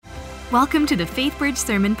Welcome to the FaithBridge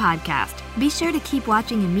Sermon Podcast. Be sure to keep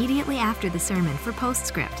watching immediately after the sermon for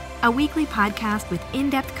Postscript, a weekly podcast with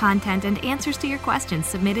in-depth content and answers to your questions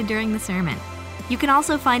submitted during the sermon. You can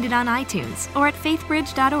also find it on iTunes or at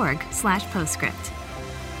faithbridge.org/postscript.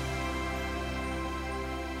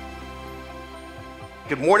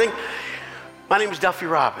 Good morning. My name is Duffy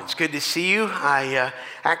Robbins. Good to see you. I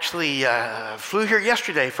actually flew here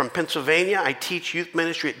yesterday from Pennsylvania. I teach youth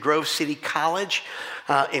ministry at Grove City College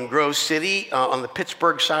in Grove City on the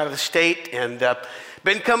Pittsburgh side of the state, and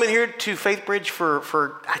been coming here to FaithBridge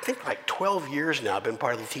for I think like 12 years now. I've been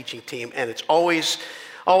part of the teaching team, and it's always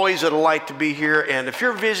a delight to be here. And if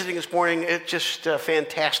you're visiting this morning, it's just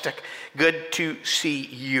fantastic. Good to see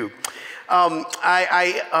you.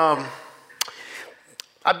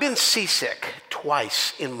 I've been seasick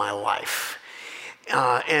twice in my life.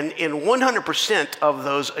 And in 100% of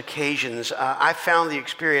those occasions, I found the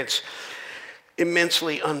experience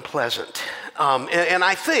immensely unpleasant. And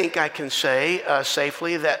I think I can say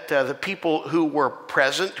safely that the people who were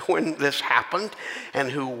present when this happened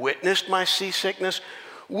and who witnessed my seasickness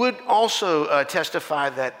would also testify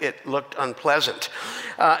that it looked unpleasant.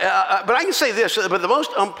 But I can say this, but the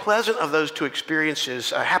most unpleasant of those two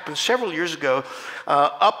experiences happened several years ago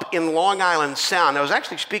up in Long Island Sound. I was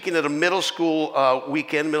actually speaking at a middle school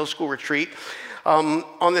middle school retreat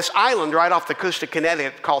on this island right off the coast of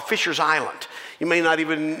Connecticut called Fisher's Island. You may not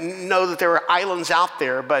even know that there are islands out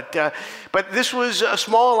there, but this was a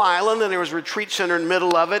small island, and there was a retreat center in the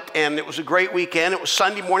middle of it, and it was a great weekend. It was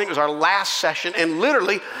Sunday morning. It was our last session, and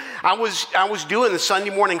literally, I was doing the Sunday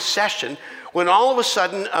morning session when all of a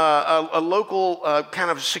sudden, a local kind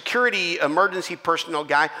of security emergency personnel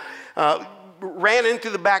guy ran in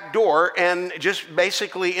through the back door and just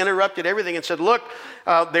basically interrupted everything and said, look,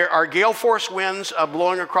 there are gale force winds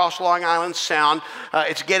blowing across Long Island Sound.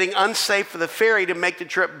 It's getting unsafe for the ferry to make the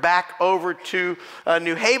trip back over to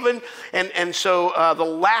New Haven. And so the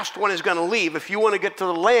last one is going to leave. If you want to get to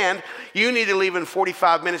the land, you need to leave in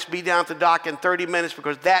 45 minutes, be down at the dock in 30 minutes,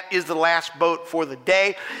 because that is the last boat for the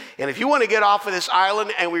day. And if you want to get off of this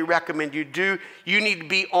island, and we recommend you do, you need to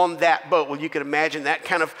be on that boat. Well, you can imagine that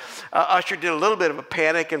kind of ushered in a little bit of a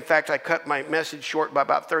panic. In fact, I cut my message short by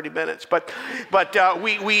about 30 minutes. But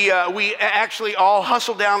we actually all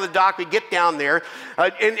hustle down the dock. We get down there,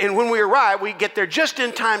 and when we arrive, we get there just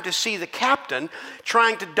in time to see the captain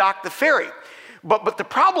trying to dock the ferry. But the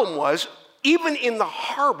problem was, even in the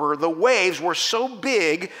harbor, the waves were so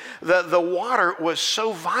big, the water was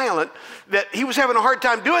so violent that he was having a hard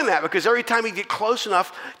time doing that, because every time he'd get close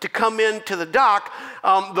enough to come into the dock,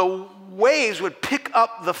 the waves would pick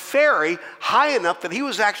up the ferry high enough that he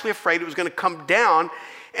was actually afraid it was going to come down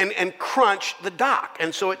and crunch the dock.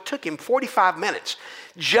 And so it took him 45 minutes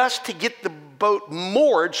just to get the boat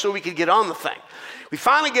moored so we could get on the thing. We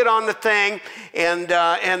finally get on the thing, and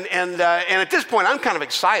at this point, I'm kind of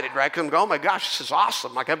excited, right? Because I'm going, oh my gosh, this is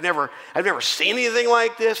awesome. Like I've never seen anything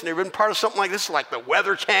like this, never been part of something like this, like the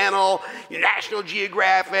Weather Channel, National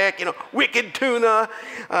Geographic, Wicked Tuna,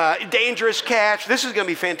 Dangerous Catch. This is going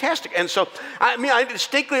to be fantastic. And so, I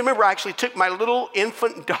distinctly remember I actually took my little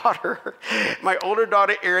infant daughter, my older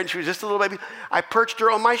daughter, Erin. She was just a little baby. I perched her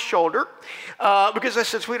on my shoulder because I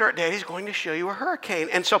said, sweetheart, Daddy's going to show you a hurricane.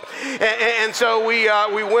 And so we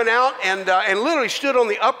went out and literally stood on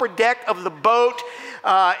the upper deck of the boat,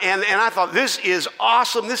 and I thought, this is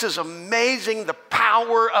awesome. This is amazing, the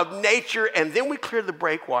power of nature. And then we cleared the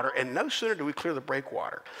breakwater, and no sooner do we clear the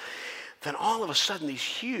breakwater than all of a sudden these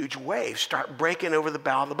huge waves start breaking over the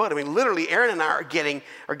bow of the boat. I mean, literally, Aaron and I are getting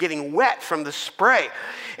wet from the spray.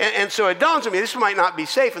 And so it dawns on me, this might not be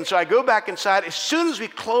safe. And so I go back inside. As soon as we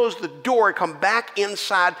close the door, come back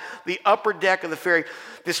inside the upper deck of the ferry,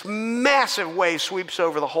 this massive wave sweeps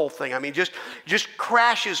over the whole thing. I mean, just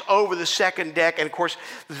crashes over the second deck. And of course,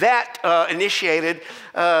 that initiated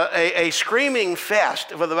a screaming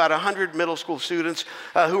fest with about 100 middle school students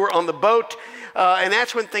who were on the boat. And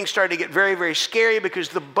that's when things started to get very, very scary, because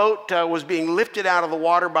the boat was being lifted out of the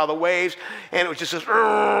water by the waves, and it was just this,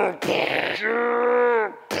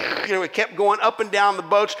 it kept going up and down the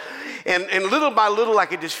boats, and little by little I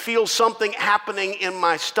could just feel something happening in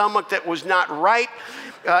my stomach that was not right.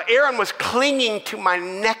 Aaron was clinging to my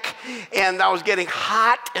neck, and I was getting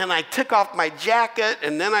hot, and I took off my jacket,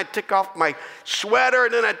 and then I took off my sweater,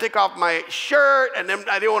 and then I took off my shirt, and then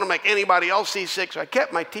I didn't want to make anybody else seasick, so I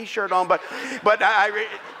kept my t-shirt on, but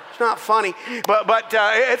It's not funny. But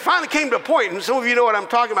it finally came to a point, and some of you know what I'm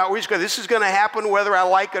talking about, where you just go, this is going to happen whether I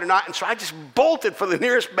like it or not. And so I just bolted for the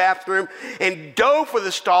nearest bathroom and dove for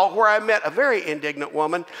the stall, where I met a very indignant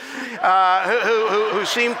woman who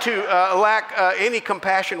seemed to lack any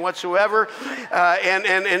compassion whatsoever and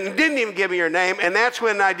didn't even give me her name. And that's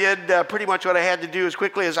when I did pretty much what I had to do as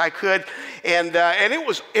quickly as I could. And it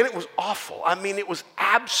was awful. I mean, it was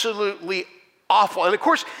absolutely awful. And of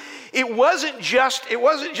course, it wasn't just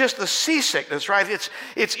the seasickness, right?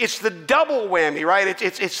 It's the double whammy, right?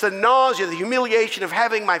 It's the nausea, the humiliation of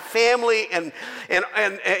having my family and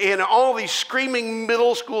all these screaming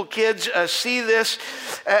middle school kids see this,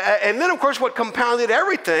 and then of course what compounded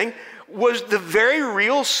everything was the very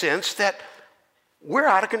real sense that we're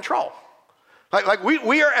out of control. Like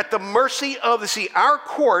we are at the mercy of the sea. Our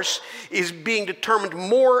course is being determined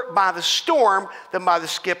more by the storm than by the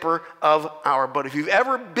skipper of our boat. If you've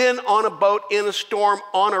ever been on a boat in a storm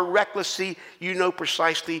on a reckless sea, you know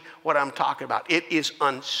precisely what I'm talking about. It is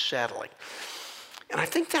unsettling. And I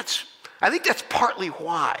think that's partly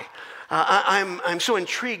why I'm so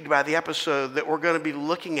intrigued by the episode that we're going to be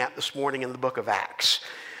looking at this morning in the book of Acts,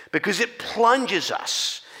 because it plunges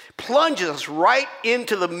us right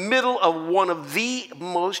into the middle of one of the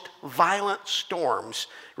most violent storms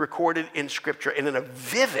recorded in Scripture. And in a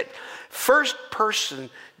vivid,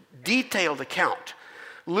 first-person, detailed account,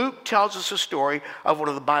 Luke tells us a story of one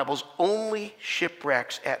of the Bible's only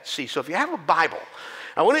shipwrecks at sea. So if you have a Bible,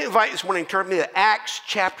 I want to invite you this morning to turn me to Acts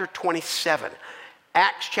chapter 27.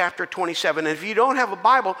 Acts chapter 27. And if you don't have a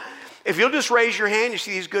Bible, if you'll just raise your hand, you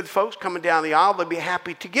see these good folks coming down the aisle, they'll be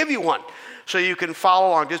happy to give you one so you can follow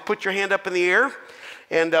along. Just put your hand up in the air,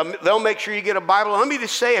 and they'll make sure you get a Bible. Let me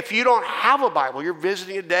just say, if you don't have a Bible, you're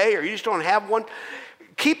visiting a day, or you just don't have one,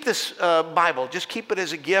 keep this Bible. Just keep it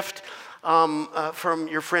as a gift from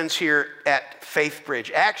your friends here at Faith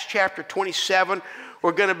Bridge. Acts chapter 27,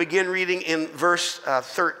 we're going to begin reading in verse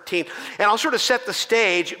 13. And I'll sort of set the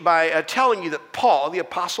stage by telling you that Paul, the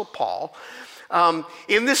Apostle Paul,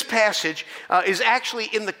 in this passage is actually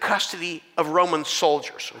in the custody of Roman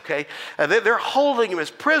soldiers, okay? They're holding him as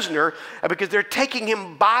prisoner because they're taking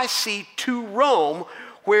him by sea to Rome,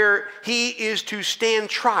 where he is to stand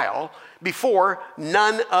trial before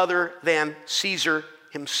none other than Caesar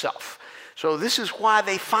himself. So this is why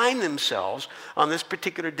they find themselves on this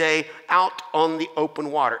particular day out on the open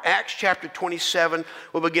water. Acts chapter 27,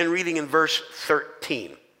 we'll begin reading in verse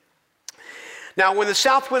 13. Now, when the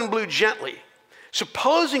south wind blew gently,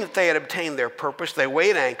 supposing that they had obtained their purpose, they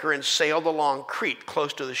weighed anchor and sailed along Crete,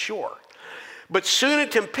 close to the shore. But soon a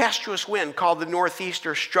tempestuous wind called the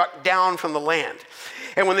northeaster struck down from the land.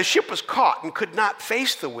 And when the ship was caught and could not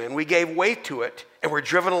face the wind, we gave way to it and were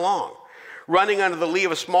driven along. Running under the lee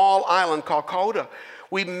of a small island called Cauda,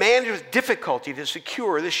 we managed with difficulty to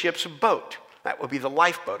secure the ship's boat. That would be the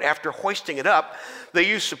lifeboat. After hoisting it up, they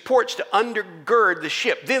used supports to undergird the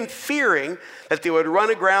ship, then fearing that they would run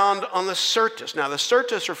aground on the Syrtis. Now, the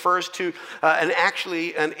Syrtis refers to an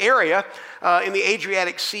area in the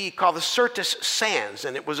Adriatic Sea called the Syrtis Sands,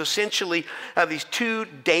 and it was essentially these two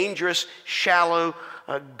dangerous, shallow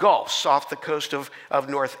gulfs off the coast of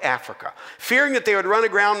North Africa. Fearing that they would run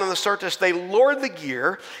aground on the Syrtis, they lowered the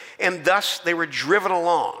gear, and thus they were driven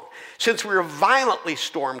along. Since we were violently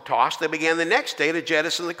storm-tossed, they began the next day to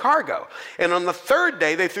jettison the cargo. And on the third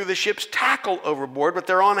day, they threw the ship's tackle overboard with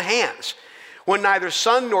their own hands. When neither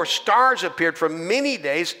sun nor stars appeared for many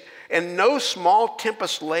days, and no small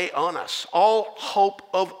tempest lay on us, all hope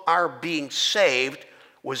of our being saved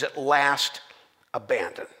was at last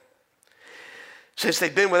abandoned. Since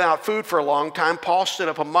they'd been without food for a long time, Paul stood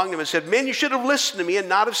up among them and said, "Men, you should have listened to me and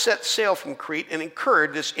not have set sail from Crete and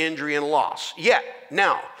incurred this injury and loss. Yet,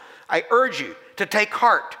 now, I urge you to take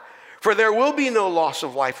heart, for there will be no loss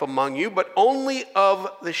of life among you, but only of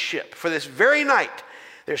the ship. For this very night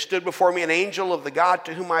there stood before me an angel of the God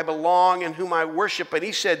to whom I belong and whom I worship, and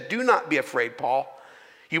he said, 'Do not be afraid, Paul.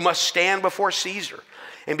 You must stand before Caesar.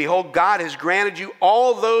 And behold, God has granted you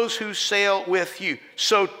all those who sail with you.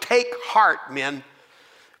 So take heart, men,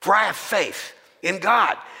 for I have faith in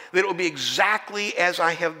God that it will be exactly as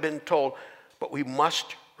I have been told, but we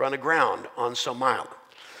must run aground on some island.'"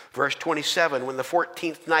 Verse 27, when the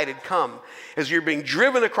 14th night had come, as we were being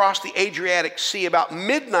driven across the Adriatic Sea, about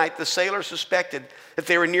midnight the sailors suspected that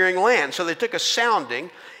they were nearing land. So they took a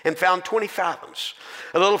sounding and found 20 fathoms.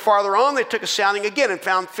 A little farther on, they took a sounding again and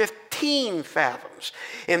found 15 fathoms.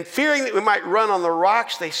 And fearing that we might run on the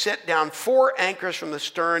rocks, they set down 4 anchors from the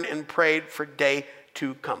stern and prayed for day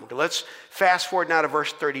to come. Okay, let's fast forward now to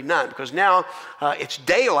verse 39, because now it's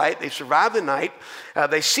daylight. They've survived the night.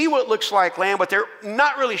 They see what looks like land, but they're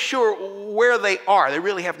not really sure where they are. They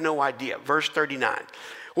really have no idea. Verse 39.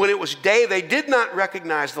 When it was day, they did not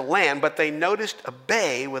recognize the land, but they noticed a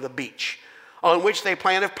bay with a beach, on which they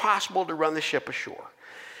planned, if possible, to run the ship ashore.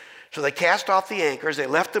 So they cast off the anchors. They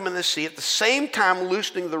left them in the sea, at the same time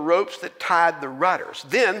loosening the ropes that tied the rudders.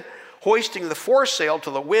 Then, hoisting the foresail to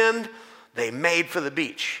the wind, they made for the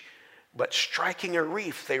beach. But striking a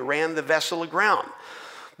reef, they ran the vessel aground.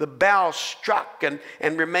 The bow struck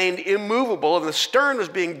and remained immovable, and the stern was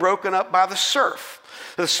being broken up by the surf.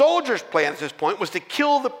 The soldiers' plan at this point was to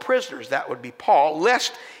kill the prisoners, that would be Paul,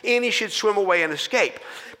 lest any should swim away and escape.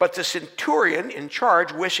 But the centurion in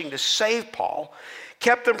charge, wishing to save Paul,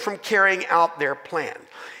 kept them from carrying out their plan.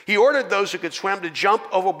 He ordered those who could swim to jump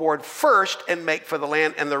overboard first and make for the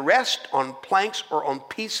land, and the rest on planks or on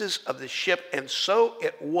pieces of the ship. And so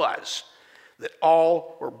it was that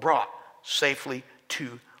all were brought safely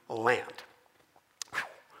to land.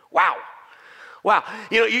 Wow. Wow.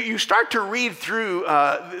 You know, you start to read through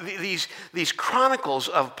these chronicles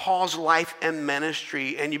of Paul's life and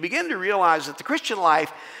ministry, and you begin to realize that the Christian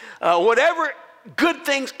life, whatever good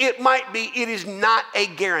things it might be, it is not a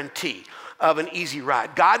guarantee of an easy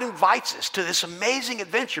ride. God invites us to this amazing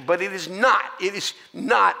adventure, but it is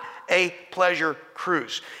not a pleasure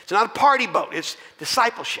cruise. It's not a party boat. It's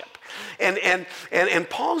discipleship. And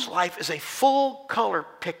Paul's life is a full color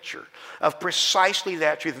picture of precisely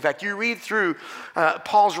that truth. In fact, you read through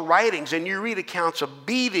Paul's writings and you read accounts of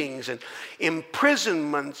beatings and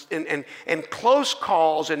imprisonments and close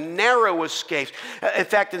calls and narrow escapes. In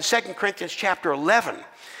fact, in 2 Corinthians chapter 11,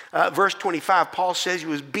 verse 25, Paul says he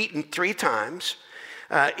was beaten 3 times.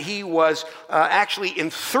 He was actually in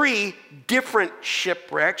 3 different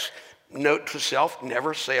shipwrecks. Note to self,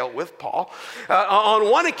 never sail with Paul.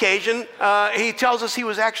 On one occasion, he tells us he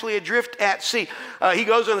was actually adrift at sea. He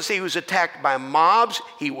goes on to say he was attacked by mobs,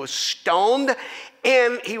 he was stoned,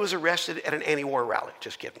 and he was arrested at an anti-war rally.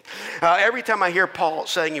 Just kidding. Every time I hear Paul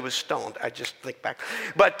saying he was stoned, I just think back.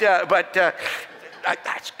 But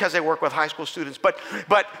that's because I work with high school students. But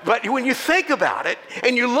when you think about it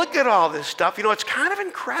and you look at all this stuff, you know, it's kind of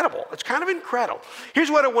incredible. It's kind of incredible.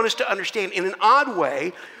 Here's what I want us to understand. In an odd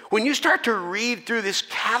way, when you start to read through this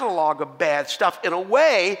catalog of bad stuff, in a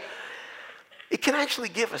way, it can actually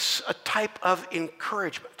give us a type of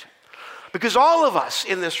encouragement. Because all of us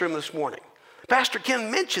in this room this morning, Pastor Ken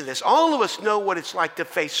mentioned this, all of us know what it's like to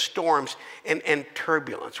face storms and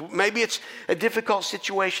turbulence. Maybe it's a difficult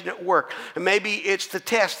situation at work. Maybe it's the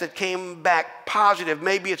test that came back positive.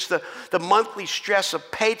 Maybe it's the monthly stress of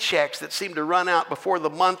paychecks that seem to run out before the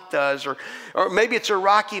month does. Or maybe it's a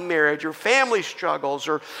rocky marriage or family struggles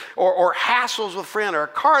or hassles with friends or a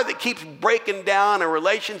car that keeps breaking down, a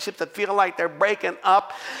relationship that feel like they're breaking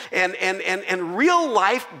up. And real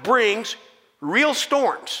life brings real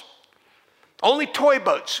storms. Only toy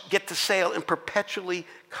boats get to sail in perpetually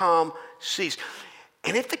calm seas.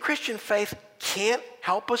 And if the Christian faith can't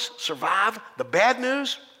help us survive the bad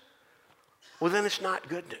news, well, then it's not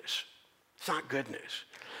good news. It's not good news.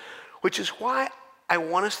 Which is why I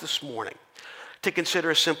want us this morning to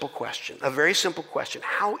consider a simple question, a very simple question.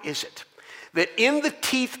 How is it that in the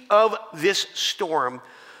teeth of this storm,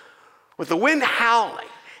 with the wind howling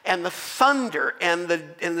and the thunder and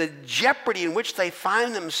the jeopardy in which they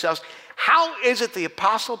find themselves, how is it the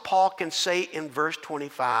Apostle Paul can say in verse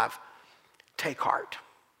 25, take heart,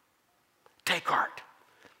 take heart,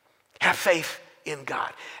 have faith in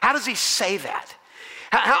God? How does he say that?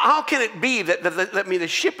 How can it be that the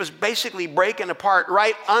ship is basically breaking apart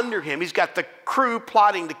right under him? He's got the crew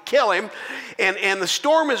plotting to kill him, and the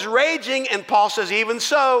storm is raging, and Paul says, even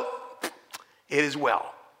so, it is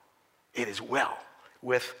well. It is well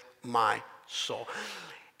with my soul.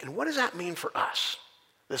 And what does that mean for us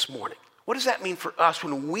this morning? What does that mean for us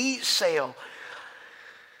when we sail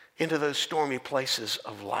into those stormy places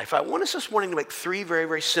of life? I want us this morning to make 3 very,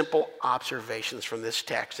 very simple observations from this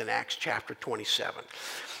text in Acts chapter 27.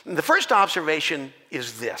 And the first observation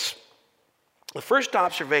is this. The first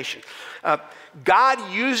observation,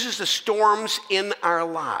 God uses the storms in our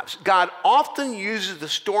lives. God often uses the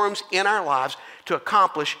storms in our lives to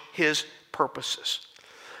accomplish his purposes.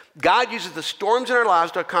 God uses the storms in our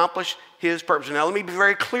lives to accomplish his purpose. Now, let me be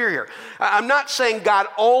very clear here. I'm not saying God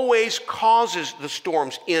always causes the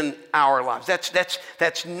storms in our lives.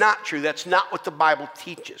 That's not true. That's not what the Bible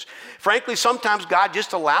teaches. Frankly, sometimes God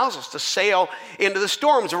just allows us to sail into the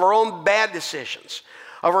storms of our own bad decisions,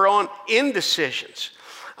 of our own indecisions.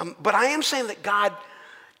 But I am saying that God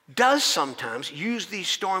does sometimes use these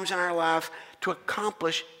storms in our life to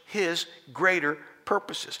accomplish his greater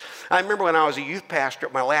purposes. I remember when I was a youth pastor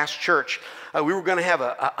at my last church, we were going to have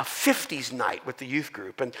a 50s night with the youth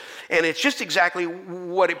group. And it's just exactly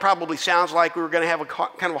what it probably sounds like. We were going to have a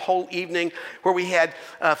kind of a whole evening where we had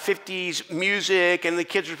 50s music, and the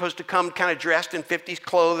kids were supposed to come kind of dressed in 50s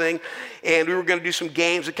clothing. And we were going to do some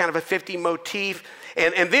games with kind of a 50 motif.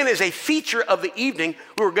 And then as a feature of the evening,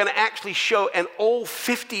 we were going to actually show an old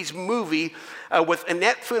 50s movie with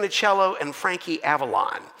Annette Funicello and Frankie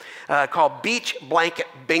Avalon called Beach Blanket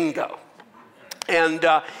Bingo. And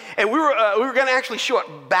we were going to actually show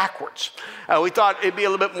it backwards. We thought it'd be a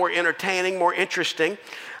little bit more entertaining, more interesting.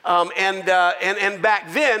 And back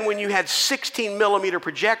then, when you had 16 millimeter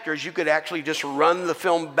projectors, you could actually just run the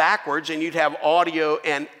film backwards and you'd have audio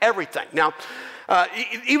and everything. Now,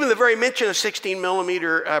 even the very mention of 16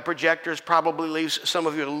 millimeter projectors probably leaves some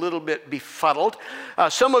of you a little bit befuddled.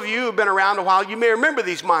 Some of you who have been around a while, you may remember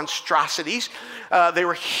these monstrosities. They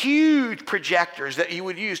were huge projectors that you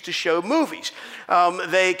would use to show movies.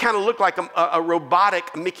 They kind of looked like a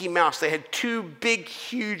robotic Mickey Mouse. They had two big,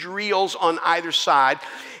 huge reels on either side,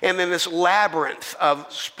 and then this labyrinth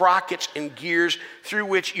of sprockets and gears through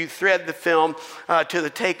which you thread the film to the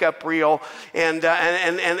take-up reel. And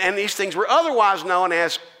these things were otherwise known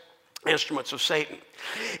as instruments of Satan.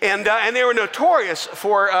 And they were notorious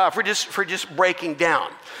for just breaking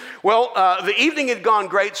down. Well, the evening had gone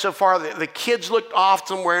great so far. The kids looked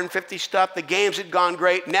awesome wearing 50 stuff. The games had gone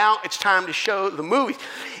great. Now it's time to show the movies.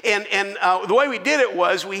 And the way we did it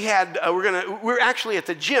was we were actually at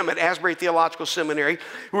the gym at Asbury Theological Seminary.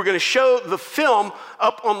 We were going to show the film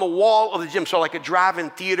up on the wall of the gym, so like a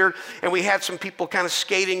drive-in theater. And we had some people kind of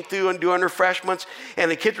skating through and doing refreshments.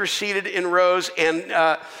 And the kids were seated in rows. And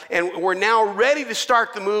we're now ready to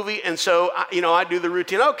start the movie. And so, I do the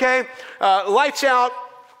routine. Okay, lights out.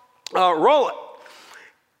 Roll it.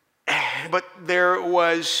 But there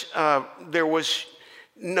was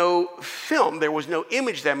no film. There was no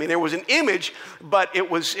image there. I mean, there was an image, but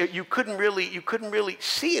you couldn't really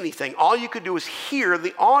see anything. All you could do was hear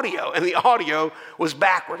the audio, and the audio was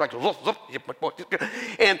backwards, like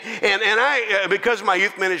and I, because of my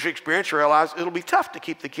youth ministry experience, realized it'll be tough to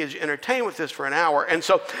keep the kids entertained with this for an hour. And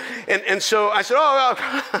so I said, well,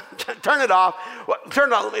 turn it off. Well, turn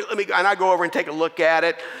it off. Let me. And I go over and take a look at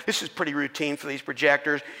it. This is pretty routine for these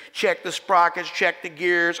projectors. Check the sprockets. Check the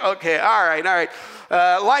gears. Okay. All right.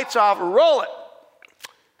 Lights off, roll it.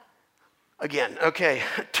 Again, okay.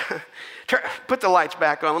 Put the lights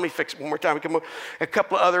back on. Let me fix it one more time. A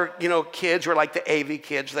couple of other, kids were like the AV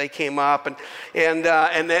kids. They came up and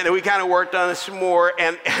then we kind of worked on it some more.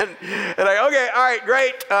 And okay, all right,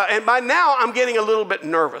 great. And by now I'm getting a little bit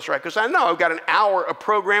nervous, right? Because I know I've got an hour of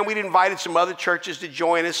program. We'd invited some other churches to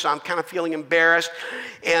join us, so I'm kind of feeling embarrassed.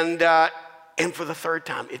 And for the third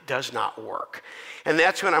time, it does not work. And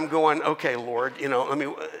that's when I'm going, okay, Lord,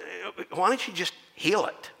 why don't you just heal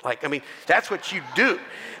it? That's what you do.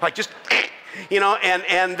 Just,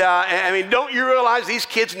 don't you realize these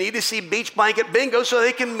kids need to see Beach Blanket Bingo so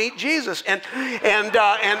they can meet Jesus? And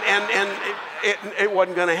it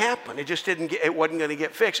wasn't going to happen. It wasn't going to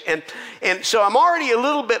get fixed. And so I'm already a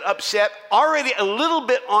little bit upset, already a little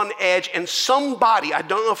bit on edge, and somebody, I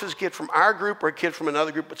don't know if it's a kid from our group or a kid from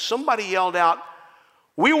another group, but somebody yelled out,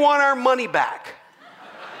 "We want our money back."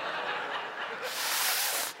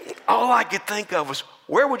 All I could think of was,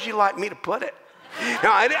 where would you like me to put it?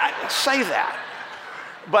 Now, I didn't say that.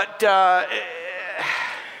 But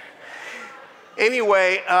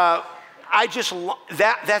anyway,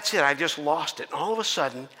 that's it. I just lost it. And all of a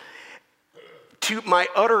sudden, to my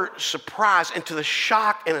utter surprise and to the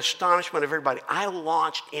shock and astonishment of everybody, I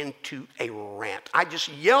launched into a rant. I just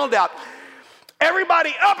yelled out,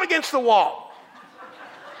 "Everybody up against the wall."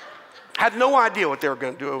 I had no idea what they were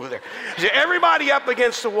going to do over there. I said, "Everybody up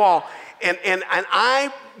against the wall." And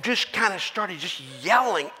I just kind of started just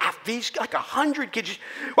yelling at these, like 100 kids.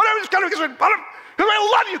 Whatever this kind of kids, I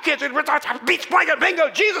love you kids. Beach Blanket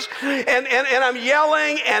Bingo, Jesus. And I'm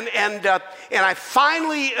yelling, and I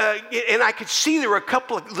finally, and I could see there were a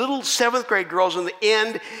couple of little 7th grade girls in the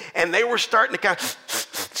end, and they were starting to kind of,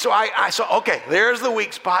 so I saw, okay, there's the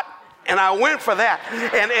weak spot. And I went for that,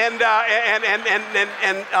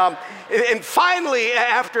 and finally,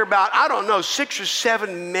 after about 6 or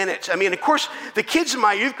 7 minutes. Of course, the kids in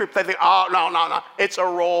my youth group, they think, "Oh, no, it's a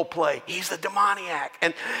role play. He's the demoniac,"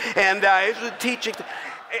 and it's the teaching.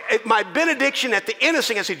 My benediction at the end of the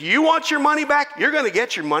thing, I said, "You want your money back? You're going to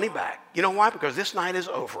get your money back. You know why? Because this night is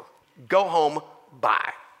over. Go home.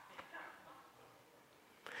 Bye."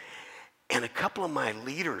 And a couple of my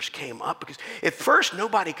leaders came up because at first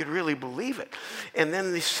nobody could really believe it. And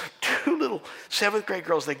then these 2 little 7th grade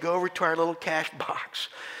girls, they go over to our little cash box.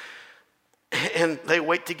 and they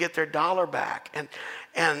wait to get their dollar back.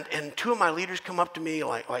 And two of my leaders come up to me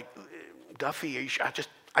like Duffy, are you sure?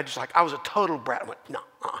 I was a total brat. I went, no,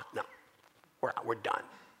 we're done.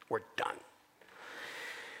 We're done.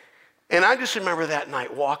 And I just remember that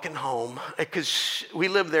night walking home, because we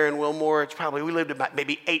lived there in Wilmore. We lived about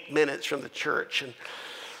maybe 8 minutes from the church. And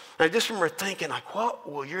I just remember thinking, like,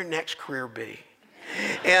 what will your next career be?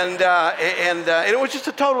 And it was just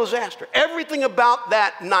a total disaster. Everything about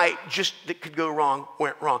that night that could go wrong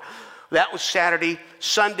went wrong. That was Saturday.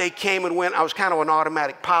 Sunday came and went. I was kind of an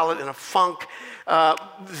automatic pilot in a funk.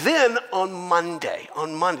 Then on Monday,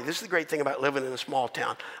 this is the great thing about living in a small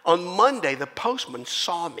town. On Monday, the postman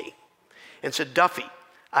saw me and said, Duffy,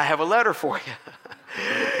 I have a letter for you.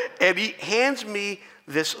 And he hands me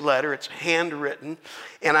this letter. It's handwritten.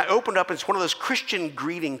 And I opened up, and it's one of those Christian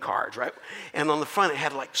greeting cards, right? And on the front, it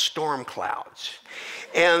had like storm clouds.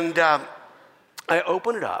 And I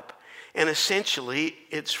open it up, and essentially,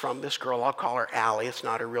 it's from this girl. I'll call her Allie. It's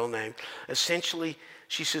not her real name. Essentially,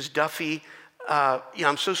 she says, Duffy,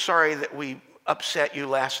 I'm so sorry that we upset you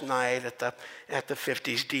last night at the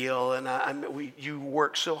 50s deal, and you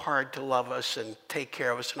worked so hard to love us and take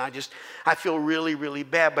care of us, and I feel really, really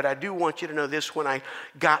bad, but I do want you to know this. When I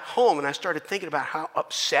got home and I started thinking about how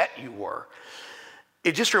upset you were,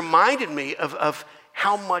 it just reminded me of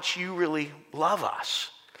how much you really love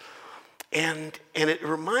us, and it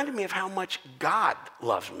reminded me of how much God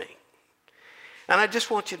loves me. And I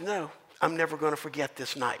just want you to know, I'm never going to forget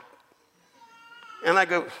this night. And I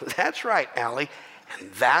go, that's right, Allie,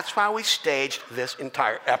 and that's why we staged this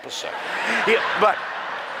entire episode. Yeah, but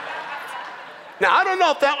now, I don't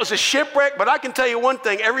know if that was a shipwreck, but I can tell you one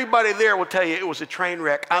thing. Everybody there will tell you it was a train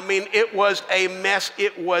wreck. I mean, it was a mess.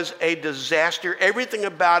 It was a disaster. Everything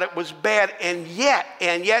about it was bad. And yet,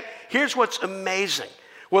 here's what's amazing.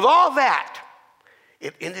 With all that,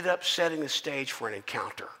 it ended up setting the stage for an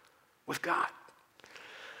encounter with God.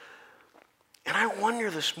 And I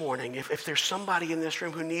wonder this morning if there's somebody in this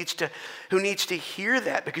room who needs to hear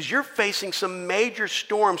that, because you're facing some major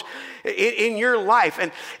storms in your life.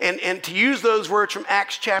 And to use those words from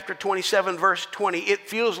Acts chapter 27, verse 20, it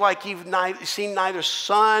feels like you've seen neither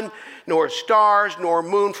sun nor stars nor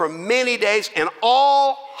moon for many days, and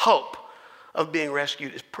all hope of being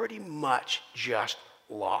rescued is pretty much just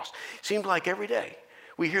lost. It seems like every day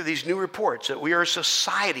we hear these new reports that we are a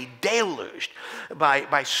society deluged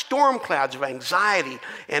by storm clouds of anxiety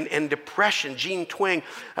and depression. Gene Twing,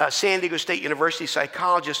 San Diego State University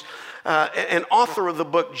psychologist, and author of the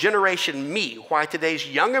book Generation Me, Why Today's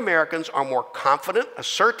Young Americans Are More Confident,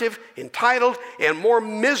 Assertive, Entitled, and More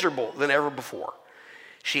Miserable Than Ever Before.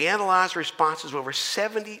 She analyzed responses of over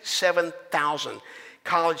 77,000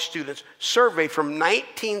 college students surveyed from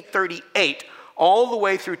 1938 all the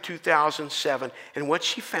way through 2007. And what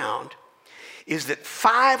she found is that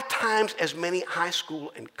 5 times as many high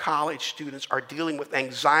school and college students are dealing with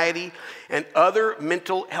anxiety and other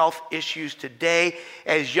mental health issues today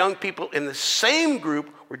as young people in the same group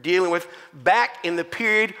were dealing with back in the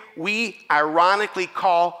period we ironically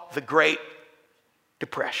call the Great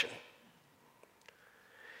Depression.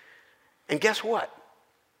 And guess what?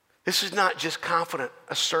 This is not just confident,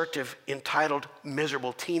 assertive, entitled,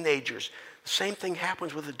 miserable teenagers. The same thing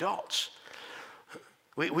happens with adults.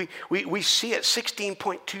 We see it,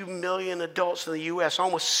 16.2 million adults in the U.S.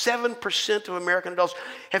 Almost 7% of American adults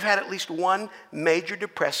have had at least one major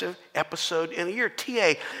depressive episode in a year.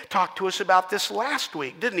 T.A. talked to us about this last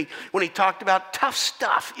week, didn't he? When he talked about tough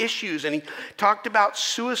stuff, issues, and he talked about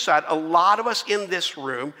suicide. A lot of us in this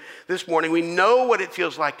room this morning, we know what it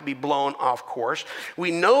feels like to be blown off course.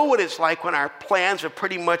 We know what it's like when our plans have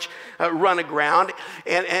pretty much run aground.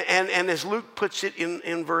 And as Luke puts it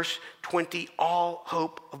in verse 20, all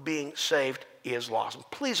hope of being saved is lost. And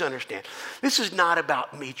please understand, this is not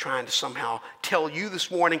about me trying to somehow tell you this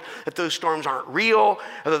morning that those storms aren't real,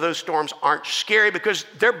 or that those storms aren't scary, because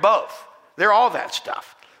they're both. They're all that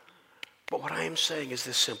stuff. But what I am saying is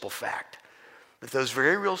this simple fact, that those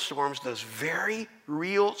very real storms, those very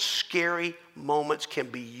real scary moments can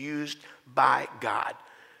be used by God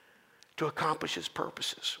to accomplish his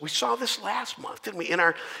purposes. We saw this last month, didn't we? In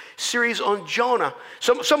our series on Jonah.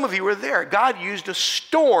 Some of you were there. God used a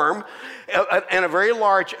storm and a very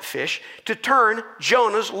large fish to turn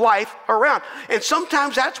Jonah's life around. And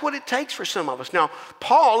sometimes that's what it takes for some of us. Now,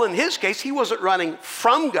 Paul, in his case, he wasn't running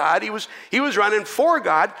from God. He was running for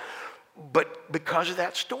God. But because of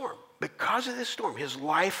that storm, because of this storm, his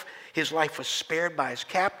life was spared by his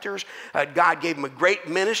captors. God gave him a great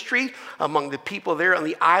ministry among the people there on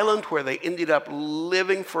the island, where they ended up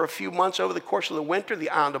living for a few months over the course of the winter, the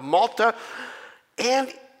island of Malta.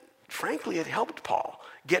 And frankly, it helped Paul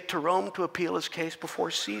get to Rome to appeal his case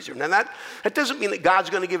before Caesar. Now that doesn't mean that God's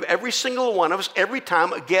going to give every single one of us every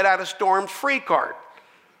time a get out of storms free card.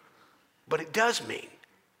 But it does mean,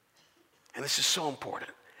 and this is so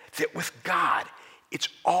important, that with God, it's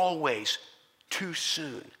always too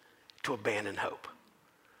soon to abandon hope.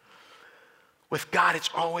 With God, it's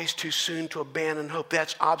always too soon to abandon hope.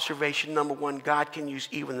 That's observation number one. God can use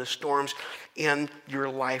even the storms in your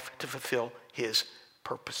life to fulfill his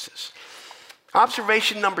purposes.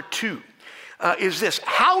 Observation number two is this.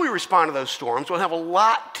 How we respond to those storms will have a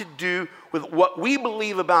lot to do with what we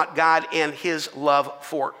believe about God and his love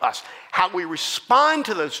for us. How we respond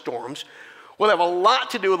to those storms will have a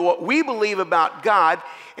lot to do with what we believe about God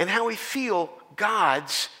and how we feel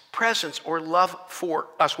God's presence or love for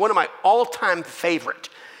us. One of my all-time favorite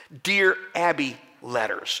Dear Abby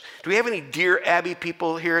letters. Do we have any Dear Abby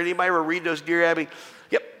people here? Anybody ever read those Dear Abby?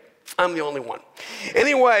 Yep, I'm the only one.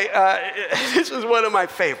 Anyway, this is one of my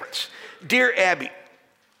favorites. Dear Abby,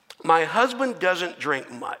 my husband doesn't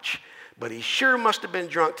drink much, but he sure must have been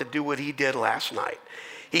drunk to do what he did last night.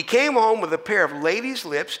 He came home with a pair of ladies'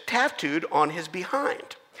 lips tattooed on his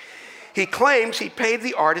behind. He claims he paid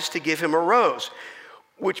the artist to give him a rose,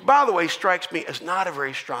 which, by the way, strikes me as not a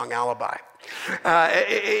very strong alibi.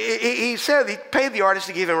 He said he paid the artist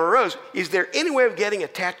to give him a rose. Is there any way of getting a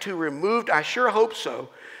tattoo removed? I sure hope so,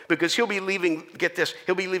 because he'll be leaving, get this,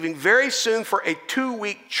 he'll be leaving very soon for a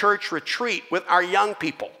 2-week church retreat with our young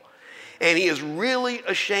people. And he is really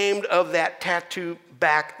ashamed of that tattoo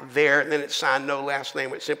back there. And then it's signed no last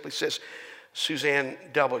name. It simply says Suzanne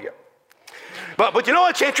W. But you know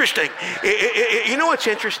what's interesting? You know what's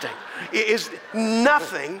interesting is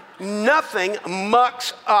nothing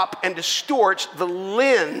mucks up and distorts the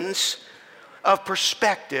lens of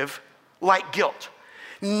perspective like guilt.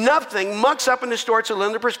 Nothing mucks up and distorts the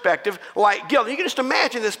lens of perspective like guilt. You can just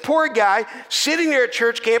imagine this poor guy sitting there at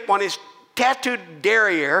church camp on his tattooed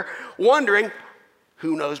derriere wondering,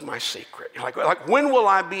 who knows my secret? Like when will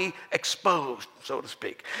I be exposed, so to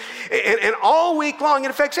speak? And all week long, it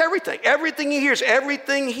affects everything. Everything he hears,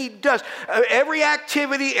 everything he does, every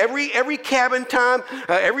activity, every cabin time,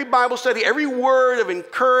 every Bible study, every word of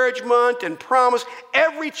encouragement and promise,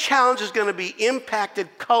 every challenge is going to be impacted,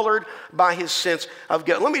 colored by his sense of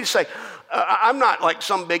guilt. Let me just say, I'm not like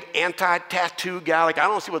some big anti-tattoo guy. Like, I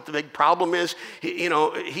don't see what the big problem is.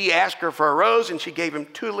 He asked her for a rose and she gave him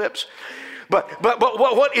tulips. But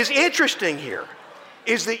what is interesting here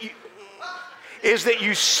is that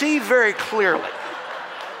you see very clearly.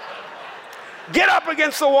 Get up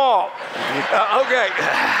against the wall. Okay.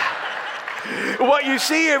 What you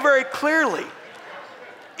see here very clearly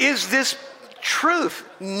is this truth.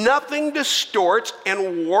 Nothing distorts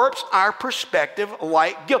and warps our perspective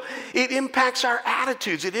like guilt. It impacts our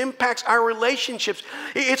attitudes. It impacts our relationships.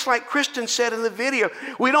 It's like Kristen said in the video.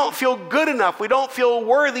 We don't feel good enough. We don't feel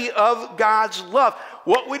worthy of God's love.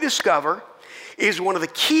 What we discover is one of the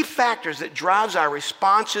key factors that drives our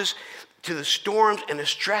responses to the storms and the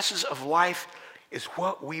stresses of life is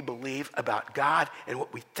what we believe about God and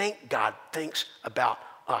what we think God thinks about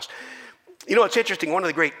us. You know, it's interesting. One of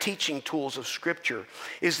the great teaching tools of Scripture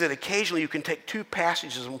is that occasionally you can take two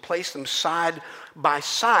passages and place them side by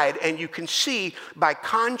side, and you can see by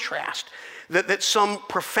contrast that some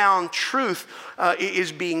profound truth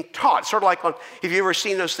is being taught. Sort of like have you ever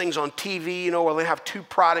seen those things on TV, where they have two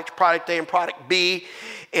products, product A and product B,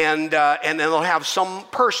 and then they'll have some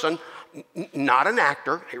person, not an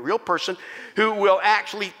actor, a real person, who will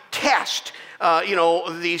actually test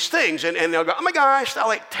these things. And they'll go, oh my gosh,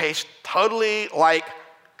 that tastes totally like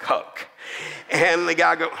Coke. And the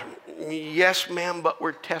guy go, yes, ma'am, but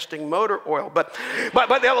we're testing motor oil. But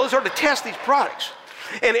they'll sort of test these products.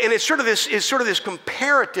 And it's sort of this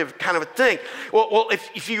comparative kind of a thing. Well,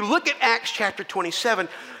 if you look at Acts chapter 27,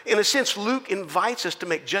 in a sense, Luke invites us to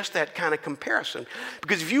make just that kind of comparison.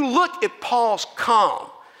 Because if you look at Paul's calm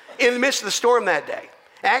in the midst of the storm that day,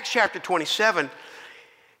 Acts chapter 27,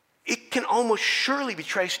 it can almost surely be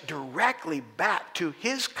traced directly back to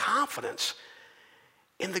his confidence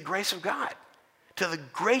in the grace of God, to the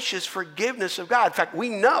gracious forgiveness of God. In fact, we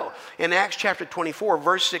know in Acts chapter 24,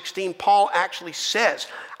 verse 16, Paul actually says,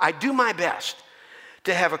 I do my best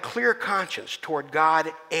to have a clear conscience toward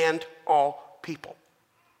God and all people.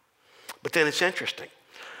 But then it's interesting.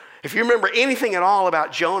 If you remember anything at all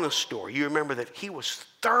about Jonah's story, you remember that he was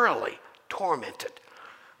thoroughly tormented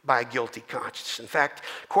by a guilty conscience. In fact,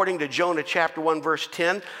 according to Jonah chapter 1, verse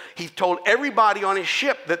 10, he told everybody on his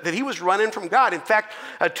ship that he was running from God. In fact,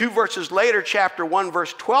 2 verses later, chapter 1,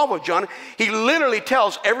 verse 12 of Jonah, he literally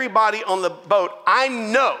tells everybody on the boat, I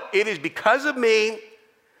know it is because of me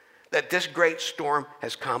that this great storm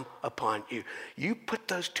has come upon you. You put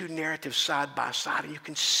those two narratives side by side and you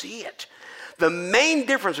can see it. The main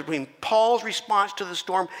difference between Paul's response to the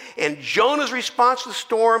storm and Jonah's response to the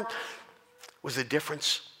storm was the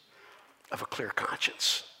difference of a clear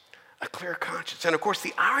conscience. A clear conscience. And of course,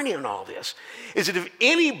 the irony in all this is that if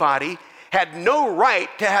anybody had no right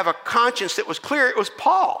to have a conscience that was clear, it was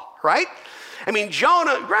Paul, right? I mean,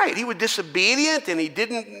 Jonah, right, he was disobedient and he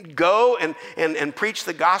didn't go and preach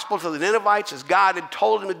the gospel to the Ninevites as God had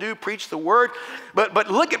told him to do, preach the word. But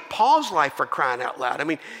look at Paul's life, for crying out loud. I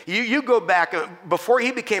mean, you go back, before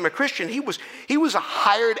he became a Christian, he was a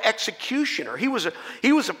hired executioner. He was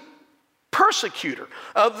a persecutor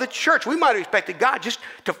of the church. We might have expected God just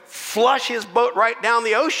to flush his boat right down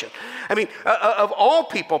the ocean. I mean, of all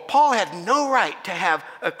people, Paul had no right to have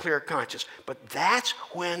a clear conscience. But that's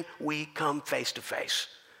when we come face to face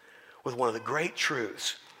with one of the great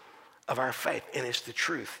truths of our faith. And it's the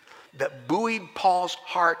truth that buoyed Paul's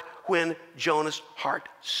heart when Jonah's heart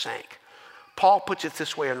sank. Paul puts it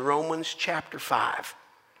this way in Romans chapter 5.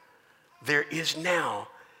 There is now,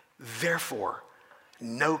 therefore,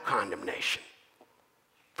 no condemnation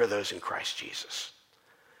for those in Christ Jesus.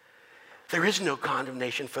 There is no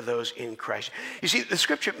condemnation for those in Christ. You see, the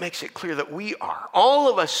scripture makes it clear that we are, all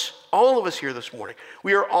of us here this morning,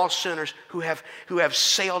 we are all sinners who have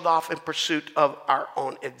sailed off in pursuit of our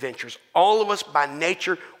own adventures. All of us by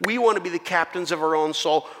nature, we want to be the captains of our own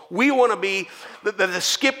soul. We want to be the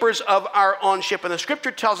skippers of our own ship. And the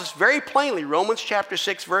scripture tells us very plainly, Romans chapter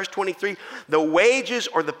 6, verse 23, the wages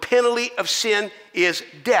or the penalty of sin is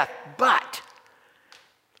death. But,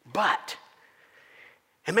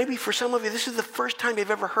 and maybe for some of you, this is the first time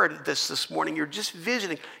you've ever heard this morning. You're just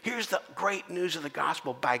visiting. Here's the great news of the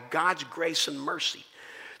gospel. By God's grace and mercy,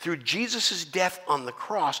 through Jesus' death on the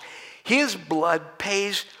cross, his blood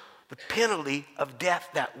pays the penalty of death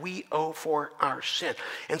that we owe for our sin.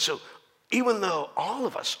 And so even though all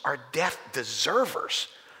of us are death deservers,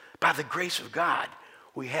 by the grace of God,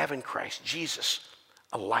 we have in Christ Jesus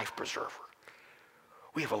a life preserver.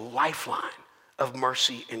 We have a lifeline of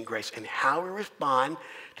mercy and grace. And how we respond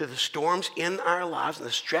to the storms in our lives and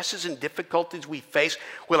the stresses and difficulties we face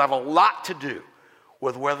will have a lot to do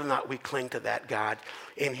with whether or not we cling to that God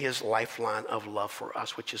in his lifeline of love for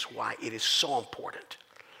us, which is why it is so important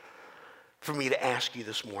for me to ask you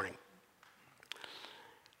this morning,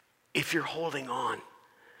 if you're holding on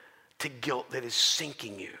to guilt that is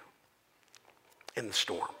sinking you in the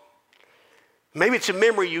storm. Maybe it's a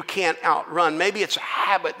memory you can't outrun. Maybe it's a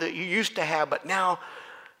habit that you used to have, but now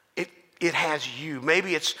it has you.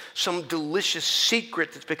 Maybe it's some delicious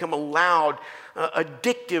secret that's become a loud,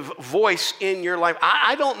 addictive voice in your life.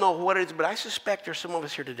 I don't know what it is, but I suspect there's some of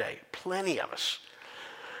us here today, plenty of us,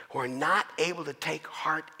 who are not able to take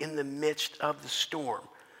heart in the midst of the storm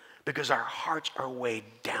because our hearts are weighed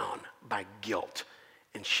down by guilt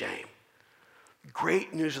and shame.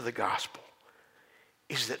 Great news of the gospel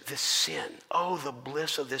is that this sin, oh, the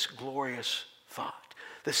bliss of this glorious thought,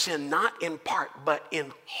 the sin not in part but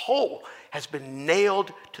in whole has been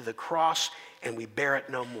nailed to the cross and we bear it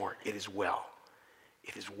no more. It is well.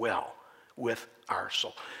 It is well with our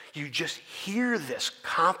soul. You just hear this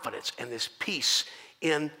confidence and this peace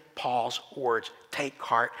in Paul's words. Take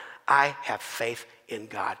heart. I have faith in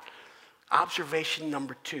God. Observation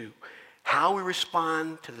number 2, how we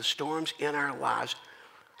respond to the storms in our lives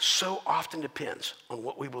so often depends on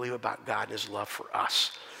what we believe about God and his love for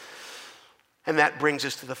us. And that brings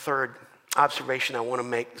us to the third observation I want to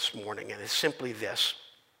make this morning, and it's simply this.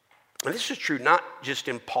 And this is true not just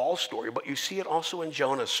in Paul's story, but you see it also in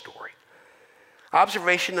Jonah's story.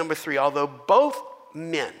 Observation number 3, although both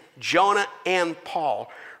men, Jonah and Paul,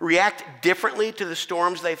 react differently to the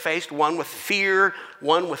storms they faced, one with fear,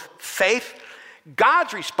 one with faith,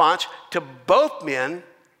 God's response to both men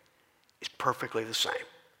is perfectly the same.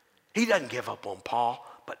 He doesn't give up on Paul,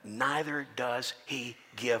 but neither does he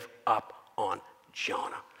give up on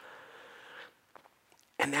Jonah.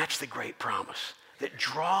 And that's the great promise that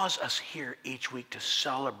draws us here each week to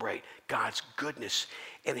celebrate God's goodness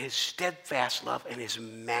and his steadfast love and his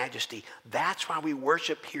majesty. That's why we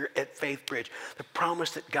worship here at Faith Bridge, the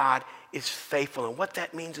promise that God is faithful. And what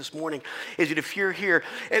that means this morning is that if you're here,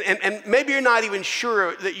 and maybe you're not even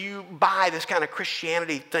sure that you buy this kind of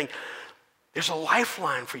Christianity thing, there's a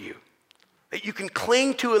lifeline for you that you can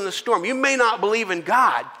cling to in the storm. You may not believe in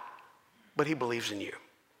God, but he believes in you.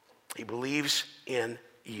 He believes in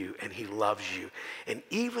you and he loves you. And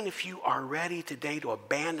even if you are ready today to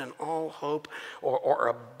abandon all hope or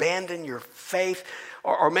abandon your faith,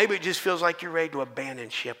 or maybe it just feels like you're ready to abandon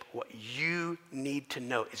ship, what you need to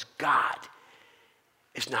know is God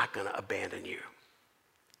is not going to abandon you.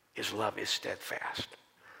 His love is steadfast.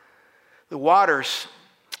 The waters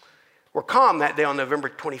were calm that day on November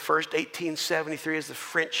 21st, 1873, as the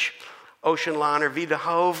French ocean liner Vie de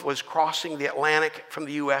Hove was crossing the Atlantic from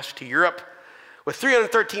the U.S. to Europe. With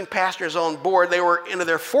 313 passengers on board, they were into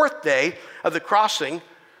their fourth day of the crossing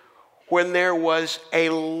when there was a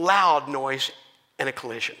loud noise and a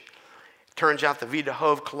collision. It turns out the Vie de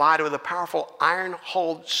Hove collided with a powerful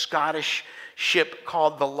iron-hulled Scottish ship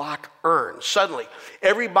called the Loch Earn. Suddenly,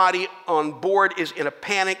 everybody on board is in a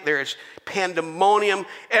panic. There's pandemonium.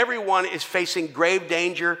 Everyone is facing grave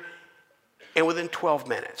danger. And within 12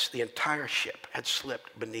 minutes, the entire ship had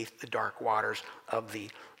slipped beneath the dark waters of the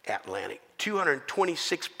Atlantic.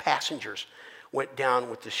 226 passengers went down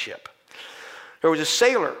with the ship. There was a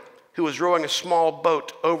sailor who was rowing a small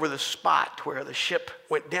boat over the spot where the ship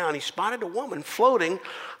went down. He spotted a woman floating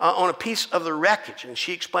on a piece of the wreckage, and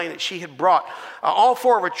she explained that she had brought all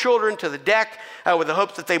four of her children to the deck with the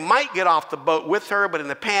hopes that they might get off the boat with her, but in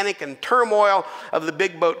the panic and turmoil of the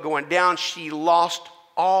big boat going down, she lost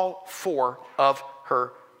all four of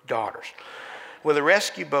her daughters. When the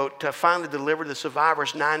rescue boat finally delivered the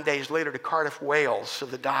survivors 9 days later to Cardiff, Wales, to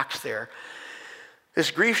the docks there, this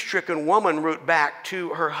grief-stricken woman wrote back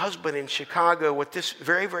to her husband in Chicago with this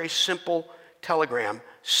very, very simple telegram: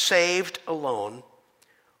 "Saved alone,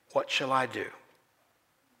 what shall I do?"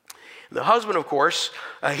 And the husband, of course,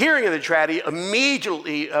 hearing of the tragedy,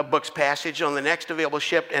 immediately books passage on the next available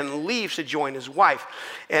ship and leaves to join his wife.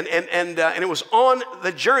 And it was on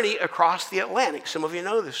the journey across the Atlantic, some of you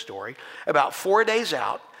know this story, about 4 days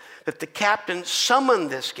out, that the captain summoned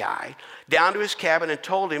this guy down to his cabin and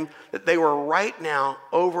told him that they were right now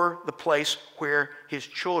over the place where his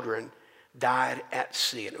children died at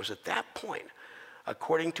sea. And it was at that point,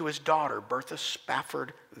 according to his daughter, Bertha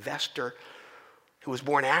Spafford Vester, who was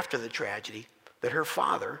born after the tragedy, that her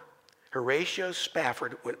father, Horatio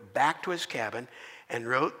Spafford, went back to his cabin and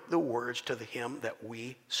wrote the words to the hymn that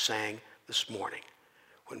we sang this morning.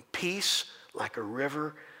 When peace like a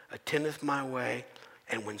river attendeth my way,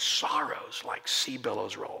 and when sorrows like sea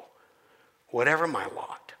billows roll, whatever my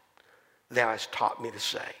lot, thou hast taught me to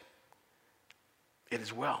say, it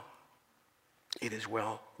is well. It is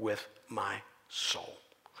well with my soul.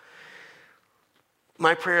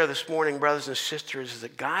 My prayer this morning, brothers and sisters, is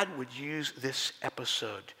that God would use this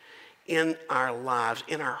episode in our lives,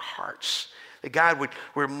 in our hearts. That God would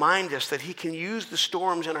remind us that he can use the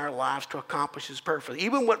storms in our lives to accomplish his purpose.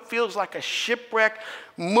 Even what feels like a shipwreck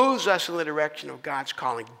moves us in the direction of God's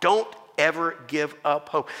calling. Don't ever give up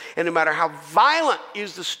hope. And no matter how violent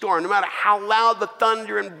is the storm, no matter how loud the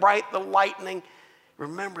thunder and bright the lightning,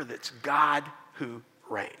 remember that it's God who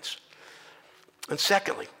reigns. And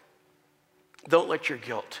secondly, don't let your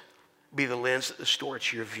guilt be the lens that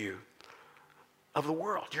distorts your view of the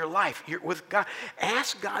world, your life. You're with God.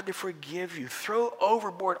 Ask God to forgive you. Throw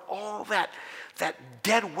overboard all that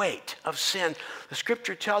dead weight of sin. The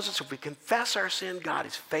scripture tells us if we confess our sin, God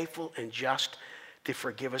is faithful and just to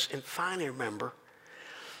forgive us. And finally, remember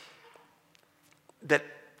that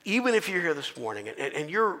even if you're here this morning and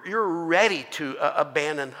you're ready to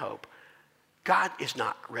abandon hope, God is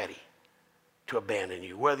not ready to abandon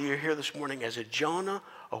you. Whether you're here this morning as a Jonah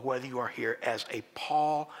or whether you are here as a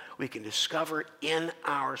Paul, we can discover in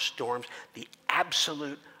our storms the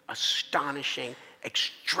absolute, astonishing,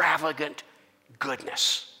 extravagant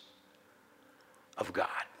goodness of God.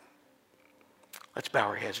 Let's bow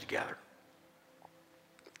our heads together.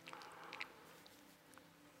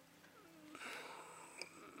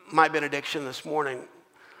 My benediction this morning,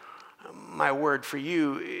 my word for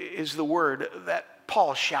you, is the word that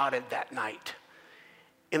Paul shouted that night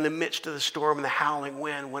in the midst of the storm and the howling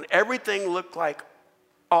wind, when everything looked like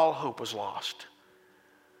all hope was lost.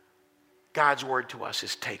 God's word to us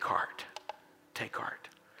is take heart. Take heart.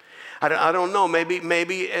 I don't know,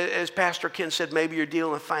 maybe as Pastor Ken said, maybe you're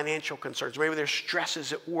dealing with financial concerns. Maybe there's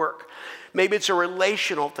stresses at work. Maybe it's a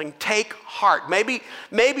relational thing. Take heart. Maybe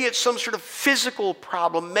it's some sort of physical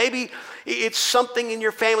problem. Maybe it's something in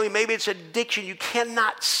your family. Maybe it's addiction you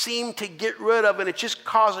cannot seem to get rid of, and it's just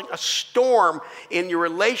causing a storm in your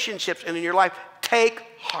relationships and in your life. Take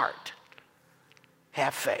heart.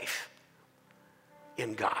 Have faith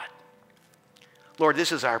in God. Lord,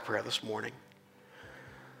 this is our prayer this morning.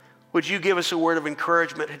 Would you give us a word of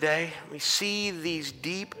encouragement today? We see these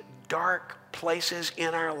deep, dark places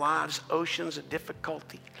in our lives, oceans of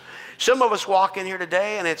difficulty. Some of us walk in here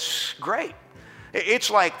today and it's great. It's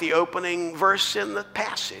like the opening verse in the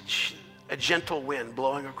passage, a gentle wind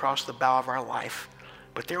blowing across the bow of our life.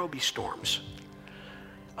 But there will be storms.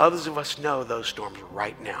 Others of us know those storms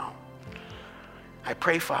right now. I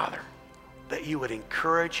pray, Father, that you would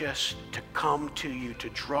encourage us to come to you, to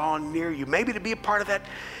draw near you, maybe to be a part of that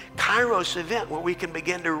Kairos event where we can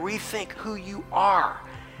begin to rethink who you are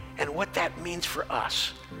and what that means for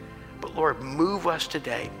us. But Lord, move us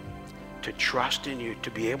today to trust in you,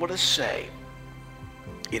 to be able to say,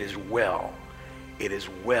 it is well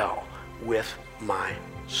with my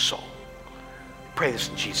soul. Pray this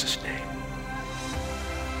in Jesus' name.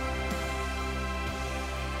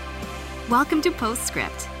 Welcome to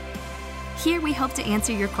Postscript. Here we hope to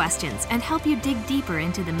answer your questions and help you dig deeper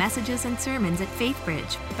into the messages and sermons at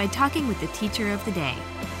FaithBridge by talking with the teacher of the day.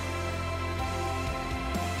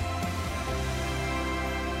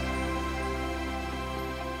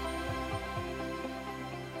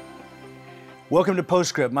 Welcome to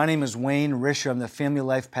Postscript. My name is Wayne Risher. I'm the Family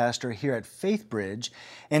Life Pastor here at FaithBridge.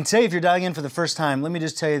 And today, if you're dialing in for the first time, let me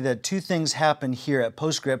just tell you that two things happen here at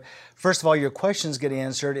Postscript. First of all, your questions get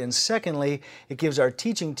answered. And secondly, it gives our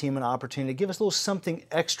teaching team an opportunity to give us a little something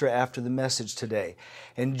extra after the message today.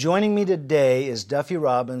 And joining me today is Duffy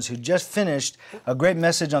Robbins, who just finished a great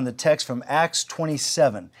message on the text from Acts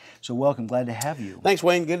 27. So welcome. Glad to have you. Thanks,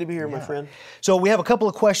 Wayne. Good to be here, my friend. So we have a couple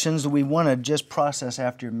of questions that we want to just process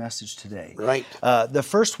after your message today. Right. The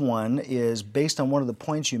first one is based on one of the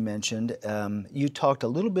points you mentioned. You talked a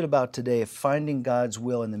little bit about today finding God's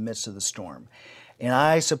will in the midst of the storm. And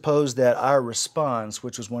I suppose that our response,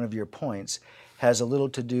 which was one of your points, has a little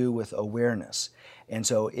to do with awareness. And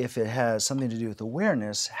so if it has something to do with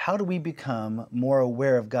awareness, how do we become more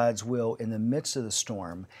aware of God's will in the midst of the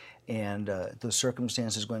storm and the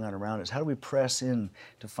circumstances going on around us? How do we press in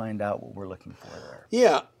to find out what we're looking for there?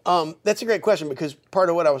 Yeah, that's a great question, because part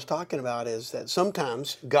of what I was talking about is that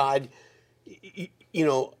sometimes God, He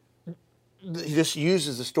just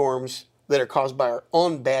uses the storms that are caused by our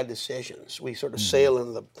own bad decisions. We sort of sail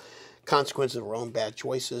into the consequences of our own bad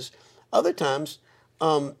choices. Other times,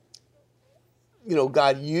 God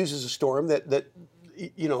uses a storm that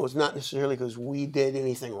it's not necessarily because we did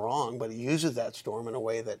anything wrong, but He uses that storm in a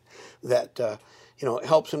way that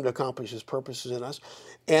helps Him to accomplish His purposes in us.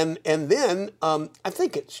 And then I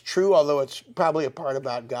think it's true, although it's probably a part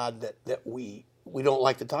about God that we don't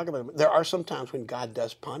like to talk about. There are some times when God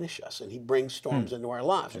does punish us, and He brings storms into our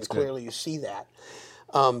lives, and clearly you see that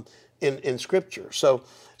in Scripture. So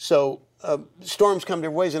storms come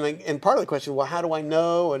different ways, and part of the question, well, how do I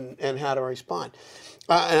know, and how do I respond?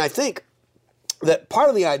 And I think that part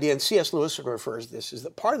of the idea, and C.S. Lewis refers to this, is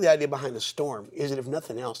that part of the idea behind the storm is that if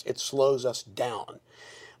nothing else, it slows us down.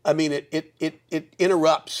 I mean, it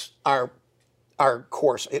interrupts our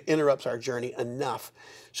course. It interrupts our journey enough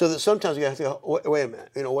so that sometimes you have to go, wait a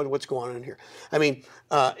minute, what's going on here? I mean,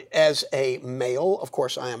 as a male, of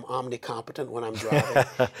course, I am omnicompetent when I'm driving,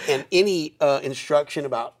 and any instruction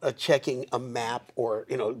about checking a map or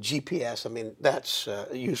GPS, I mean, that's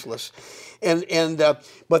useless.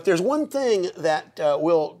 But there's one thing that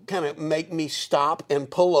will kind of make me stop and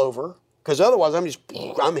pull over, because otherwise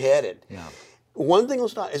I'm headed. Yeah. One thing will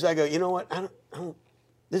stop is I go, you know what? I don't.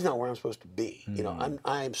 This is not where I'm supposed to be.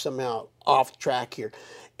 I'm somehow off track here,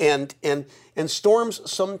 and storms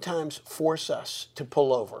sometimes force us to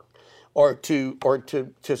pull over, or to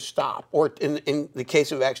stop, or in the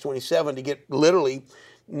case of Acts 27, to get literally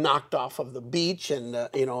knocked off of the beach, and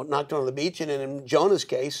knocked on the beach, and in Jonah's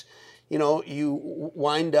case, you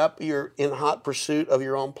wind up, you're in hot pursuit of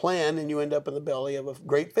your own plan, and you end up in the belly of a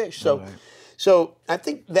great fish. So I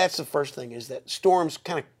think that's the first thing, is that storms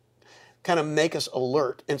kind of make us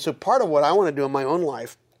alert. And so part of what I want to do in my own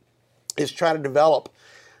life is try to develop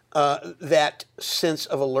that sense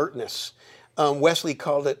of alertness. Wesley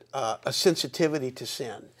called it a sensitivity to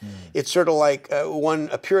sin. It's sort of like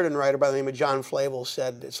a Puritan writer by the name of John Flavel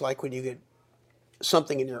said, it's like when you get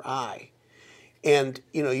something in your eye, and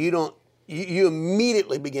you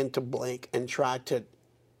immediately begin to blink and try to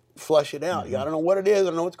flush it out. I don't know what it is. I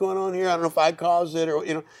don't know what's going on here. I don't know if I caused it,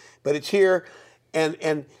 or but it's here. And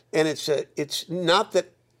it's not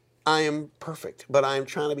that I am perfect, but I am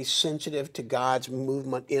trying to be sensitive to God's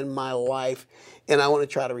movement in my life, and I want to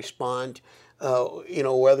try to respond.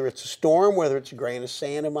 Whether it's a storm, whether it's a grain of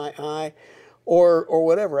sand in my eye, or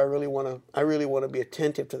whatever. I really want to be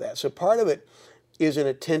attentive to that. So part of it is an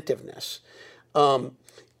attentiveness.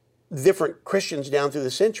 Different Christians down through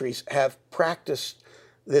the centuries have practiced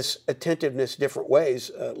this attentiveness different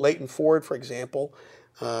ways. Leighton Ford, for example,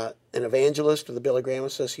 an evangelist of the Billy Graham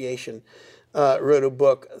Association, wrote a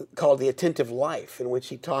book called The Attentive Life, in which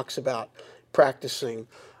he talks about practicing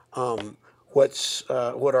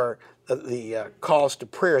what are the calls to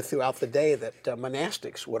prayer throughout the day that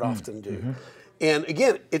monastics would often do. And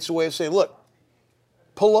again, it's a way of saying, look,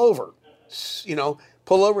 pull over,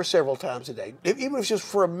 pull over several times a day, even if it's just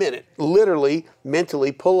for a minute. Literally,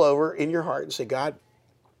 mentally pull over in your heart and say, God,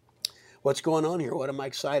 what's going on here? What am I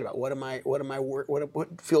excited about?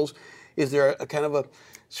 What feels? Is there a kind of a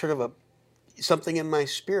sort of a something in my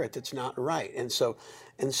spirit that's not right? And so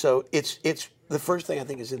it's the first thing I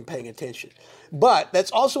think is in paying attention. But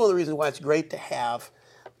that's also one of the reasons why it's great to have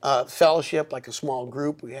fellowship, like a small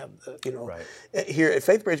group. We have here at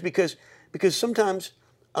Faith Bridge because sometimes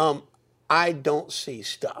I don't see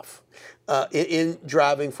stuff. In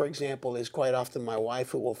driving, for example, is quite often my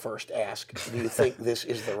wife who will first ask, do you think this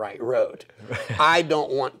is the right road? I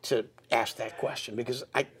don't want to ask that question because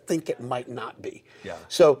I think it might not be. Yeah.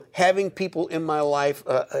 So having people in my life,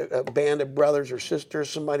 a band of brothers or sisters,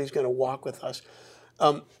 somebody who's going to walk with us,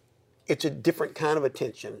 it's a different kind of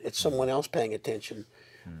attention. It's someone else paying attention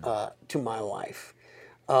to my life.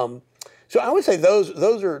 So I would say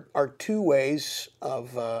those are two ways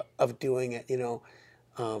of doing it.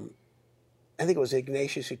 I think it was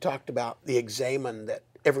Ignatius who talked about the examen that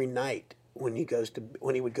every night when he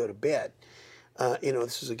would go to bed.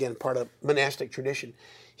 This is again part of monastic tradition.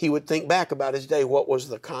 He would think back about his day. What was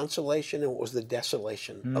the consolation and what was the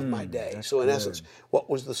desolation of my day? So in essence, what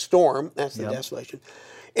was the storm? That's the desolation.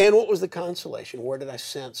 And what was the consolation? Where did I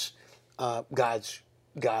sense God's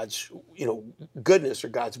goodness or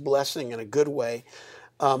God's blessing in a good way?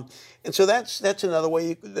 And so that's another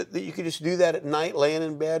way that you could just do that at night, laying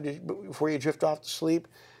in bed before you drift off to sleep.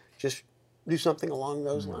 Just do something along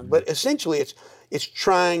those lines. But essentially, it's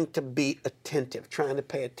trying to be attentive, trying to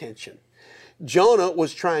pay attention. Jonah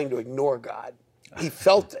was trying to ignore God. He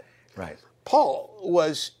felt it. Right. Paul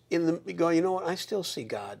was going, you know what? I still see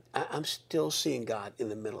God. I'm still seeing God in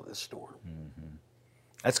the middle of this storm. Mm-hmm.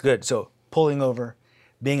 That's good. So pulling over,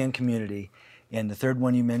 being in community. And the third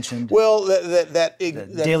one you mentioned? Well, the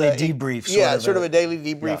daily debrief. Sort of a daily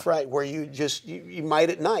debrief, right? Where you just you might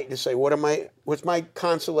at night just say, what's my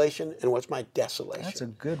consolation and what's my desolation? That's a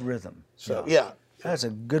good rhythm. So that's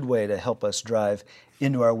a good way to help us drive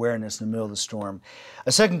into our awareness in the middle of the storm.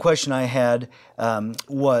 A second question I had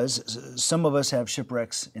was: some of us have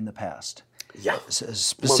shipwrecks in the past. Yeah.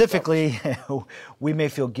 Specifically, we may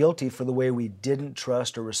feel guilty for the way we didn't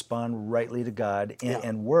trust or respond rightly to God,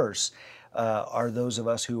 and worse. Are those of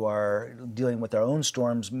us who are dealing with our own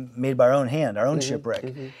storms made by our own hand, our own shipwreck.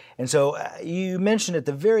 Mm-hmm. And so you mentioned at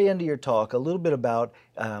the very end of your talk a little bit about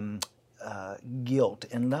guilt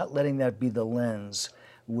and not letting that be the lens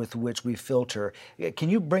with which we filter. Can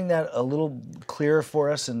you bring that a little clearer for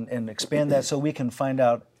us and expand that so we can find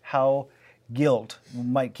out how guilt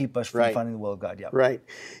might keep us from finding the will of God? Yeah. Right.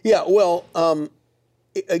 Yeah. Well,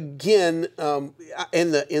 again,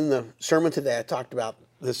 in the sermon today, I talked about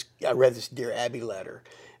this. I read this Dear Abby letter,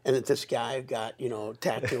 and that this guy got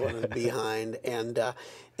tattoo on his behind, and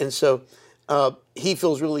so he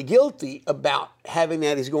feels really guilty about having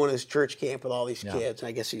that. He's going to this church camp with all these kids, and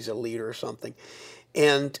I guess he's a leader or something.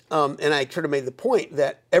 And I sort of made the point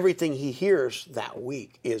that everything he hears that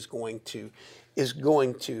week is going to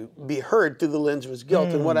be heard through the lens of his guilt.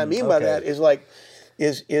 And what I mean by that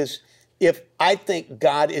is if I think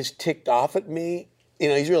God is ticked off at me,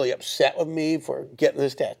 he's really upset with me for getting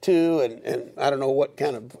this tattoo, and I don't know what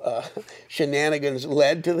kind of shenanigans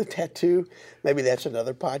led to the tattoo. Maybe that's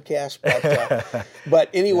another podcast. But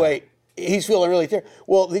anyway, he's feeling really terrible.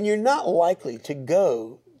 Well, then you're not likely to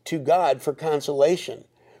go to God for consolation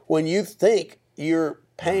when you think your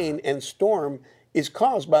pain and storm is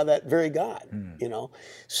caused by that very God.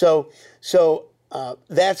 So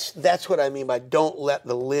that's what I mean by don't let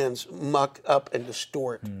the lens muck up and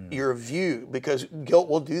distort your view, because guilt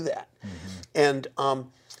will do that. And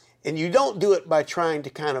you don't do it by trying to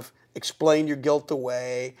kind of explain your guilt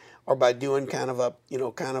away, or by doing kind of a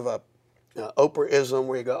Oprah-ism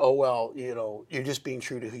where you go, oh well, you're just being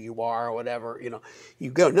true to who you are or whatever.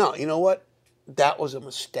 You go, no, you know what? That was a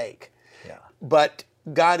mistake. Yeah. But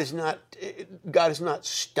God is not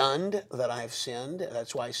stunned that I have sinned.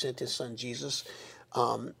 That's why He sent His Son Jesus.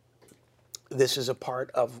 This is a part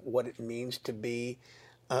of what it means to be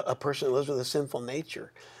a person who lives with a sinful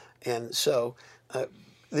nature, and so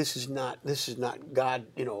this is not God,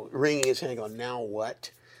 wringing His hand, going, now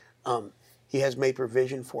what? He has made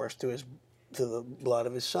provision for us through the blood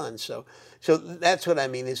of His Son. So that's what I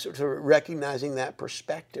mean, is sort of recognizing that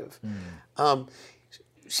perspective.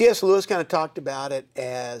 C.S. Lewis kind of talked about it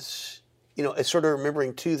as, as sort of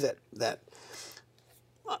remembering too that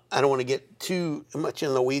I don't want to get too much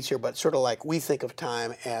in the weeds here, but sort of like we think of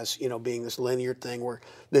time as, being this linear thing where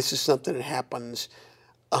this is something that happens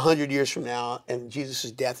 100 years from now, and Jesus'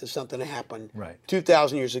 death is something that happened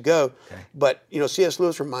 2,000 years ago. Okay. But, C.S.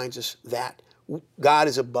 Lewis reminds us that God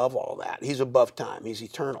is above all that. He's above time. He's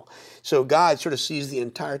eternal. So God sort of sees the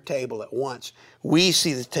entire table at once. We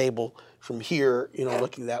see the table from here,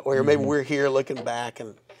 looking that way, or maybe we're here looking back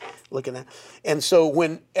and looking at. And so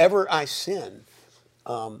whenever I sin,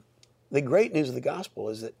 the great news of the gospel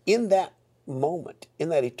is that in that moment, in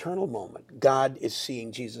that eternal moment, God is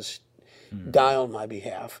seeing Jesus die on my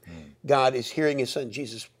behalf. God is hearing his son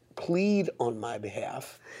Jesus plead on my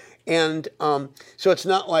behalf. And so it's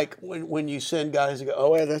not like when you sin, God has to go,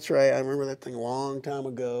 oh, yeah, that's right. I remember that thing a long time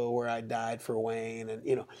ago where I died for Wayne.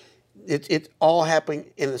 And, it's all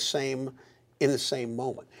happening in the same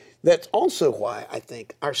moment. That's also why I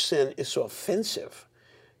think our sin is so offensive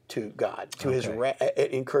to God, to his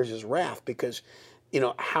it incurs his wrath, because,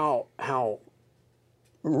 how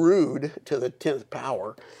rude to the 10th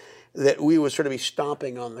power that we would sort of be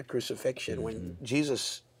stomping on the crucifixion when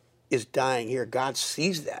Jesus is dying here. God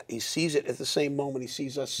sees that. He sees it at the same moment he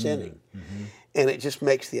sees us sinning. And it just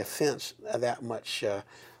makes the offense that much,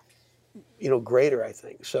 greater, I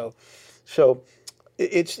think. So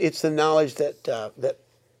it's the knowledge that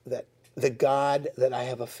that the God that I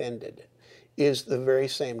have offended is the very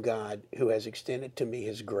same God who has extended to me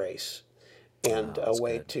his grace and a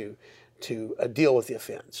way to deal with the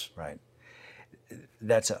offense. Right.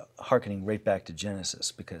 That's hearkening right back to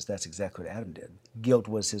Genesis, because that's exactly what Adam did. Guilt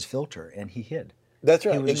was his filter, and he hid. That's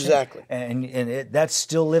right, exactly. And that's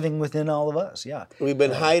still living within all of us, yeah. We've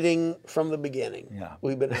been hiding from the beginning. Yeah.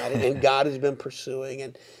 We've been hiding, and God has been pursuing.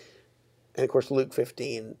 And of course, Luke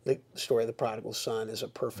 15, the story of the prodigal son, is a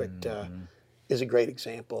perfect, is a great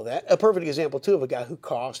example of that. A perfect example, too, of a guy who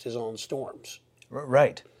caused his own storms.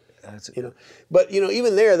 Right. But,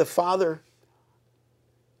 even there, the father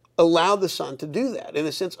allowed the son to do that. In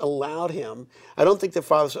a sense, allowed him. I don't think the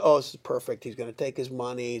father said, oh, this is perfect. He's going to take his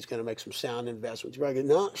money. He's going to make some sound investments. He's probably going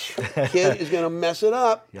to, no, kid is going to mess it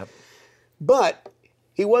up. Yep. But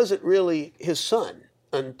he wasn't really his son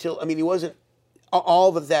until, he wasn't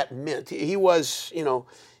all that meant. He was, he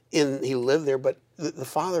lived there, but the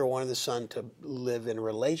father wanted the son to live in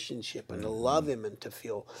relationship and to love him and to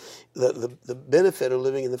feel the benefit of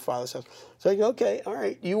living in the father's house. So I go, okay, all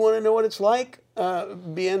right, you want to know what it's like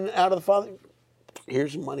being out of the father?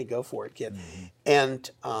 Here's some money, go for it, kid. And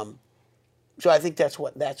so I think that's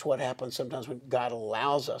what happens sometimes when God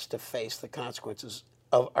allows us to face the consequences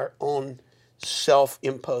of our own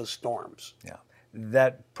self-imposed storms. Yeah.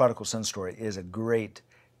 That prodigal son story is a great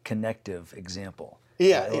connective example,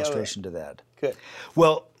 illustration to that. Good.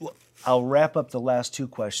 Well, I'll wrap up the last two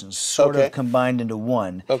questions, sort of combined into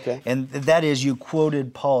one. Okay. And that is, you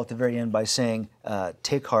quoted Paul at the very end by saying,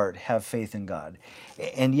 take heart, have faith in God.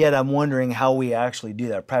 And yet I'm wondering how we actually do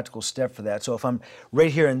that, a practical step for that. So if I'm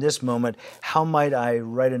right here in this moment, how might I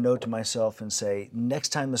write a note to myself and say, next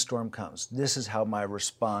time the storm comes, this is how my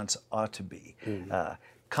response ought to be?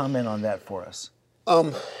 Comment on that for us.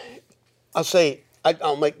 I'll say,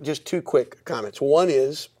 I'll make just two quick comments. One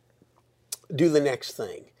is, do the next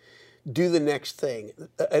thing. Do the next thing.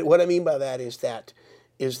 What I mean by that is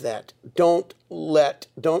that don't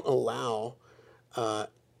allow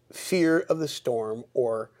fear of the storm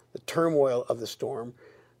or the turmoil of the storm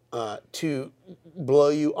to blow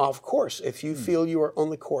you off course. If you feel you are on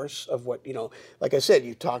the course of what, like I said,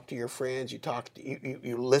 you talk to your friends,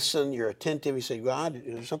 you listen, you're attentive, you say, God,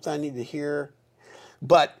 there's something I need to hear.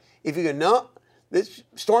 But if you go, no,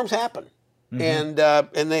 storms happen. And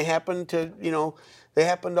they happen to, they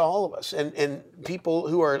happen to all of us. And people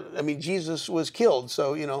who are, Jesus was killed.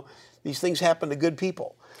 So, these things happen to good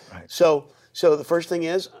people. Right. So the first thing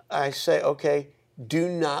is I say, okay, do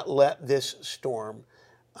not let this storm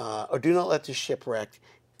or do not let this shipwreck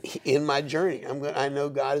in my journey. I know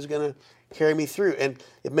God is going to carry me through. And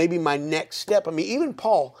it may be my next step. Even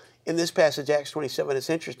Paul in this passage, Acts 27, it's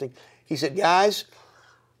interesting. He said, guys,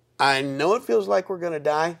 I know it feels like we're going to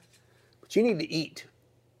die, but you need to eat.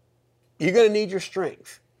 You're going to need your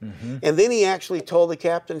strength. And then he actually told the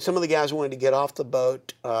captain, some of the guys wanted to get off the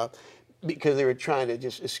boat because they were trying to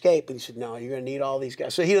just escape. And he said, no, you're going to need all these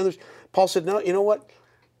guys. So Paul said, no, you know what?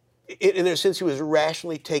 In a sense, he was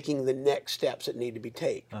rationally taking the next steps that need to be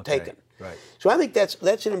taken. Right. So I think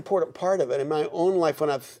that's an important part of it. In my own life,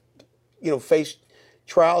 when I've faced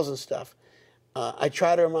trials and stuff, I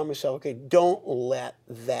try to remind myself, okay, don't let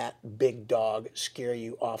that big dog scare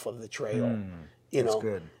you off of the trail. That's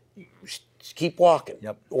good. Just keep walking,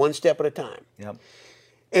 one step at a time. Yep.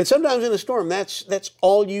 And sometimes in a storm, that's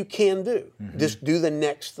all you can do. Just do the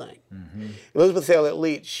next thing. Elizabeth Elliot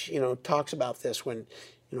Leach, talks about this when,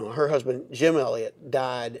 her husband Jim Elliot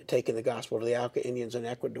died taking the gospel to the Auca Indians in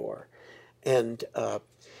Ecuador, and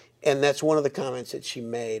that's one of the comments that she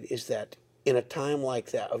made is that in a time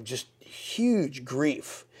like that of just huge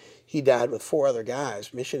grief. He died with 4 other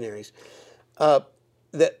guys, missionaries.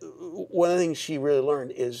 That one of the things she really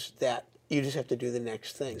learned is that you just have to do the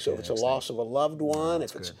next thing. So if it's a loss of a loved one,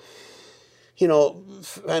 if it's,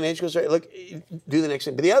 financial, look, do the next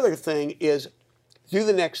thing. But the other thing is do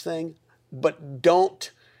the next thing, but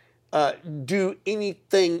don't do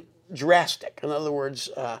anything drastic. In other words,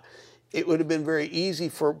 it would have been very easy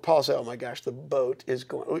for Paul to say, oh my gosh, the boat is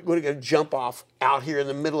going, we're going to jump off out here in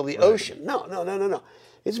the middle of the ocean. No.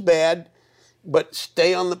 It's bad, but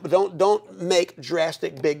stay on the, don't make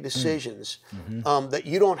drastic big decisions that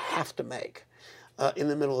you don't have to make in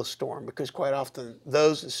the middle of a storm, because quite often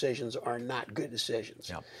those decisions are not good decisions.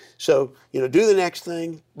 Yep. So, do the next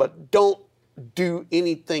thing, but don't do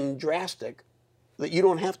anything drastic that you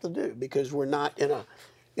don't have to do, because we're not in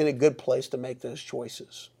a good place to make those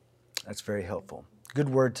choices. That's very helpful. Good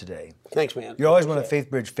word today. Thanks, man. You're always one of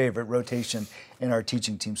FaithBridge favorite rotation in our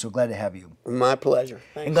teaching team, so glad to have you. My pleasure.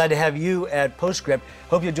 Thanks. And glad to have you at Postscript.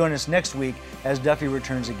 Hope you'll join us next week as Duffy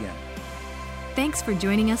returns again. Thanks for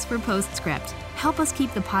joining us for Postscript. Help us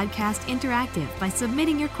keep the podcast interactive by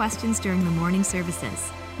submitting your questions during the morning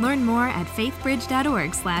services. Learn more at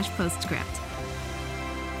faithbridge.org/postscript.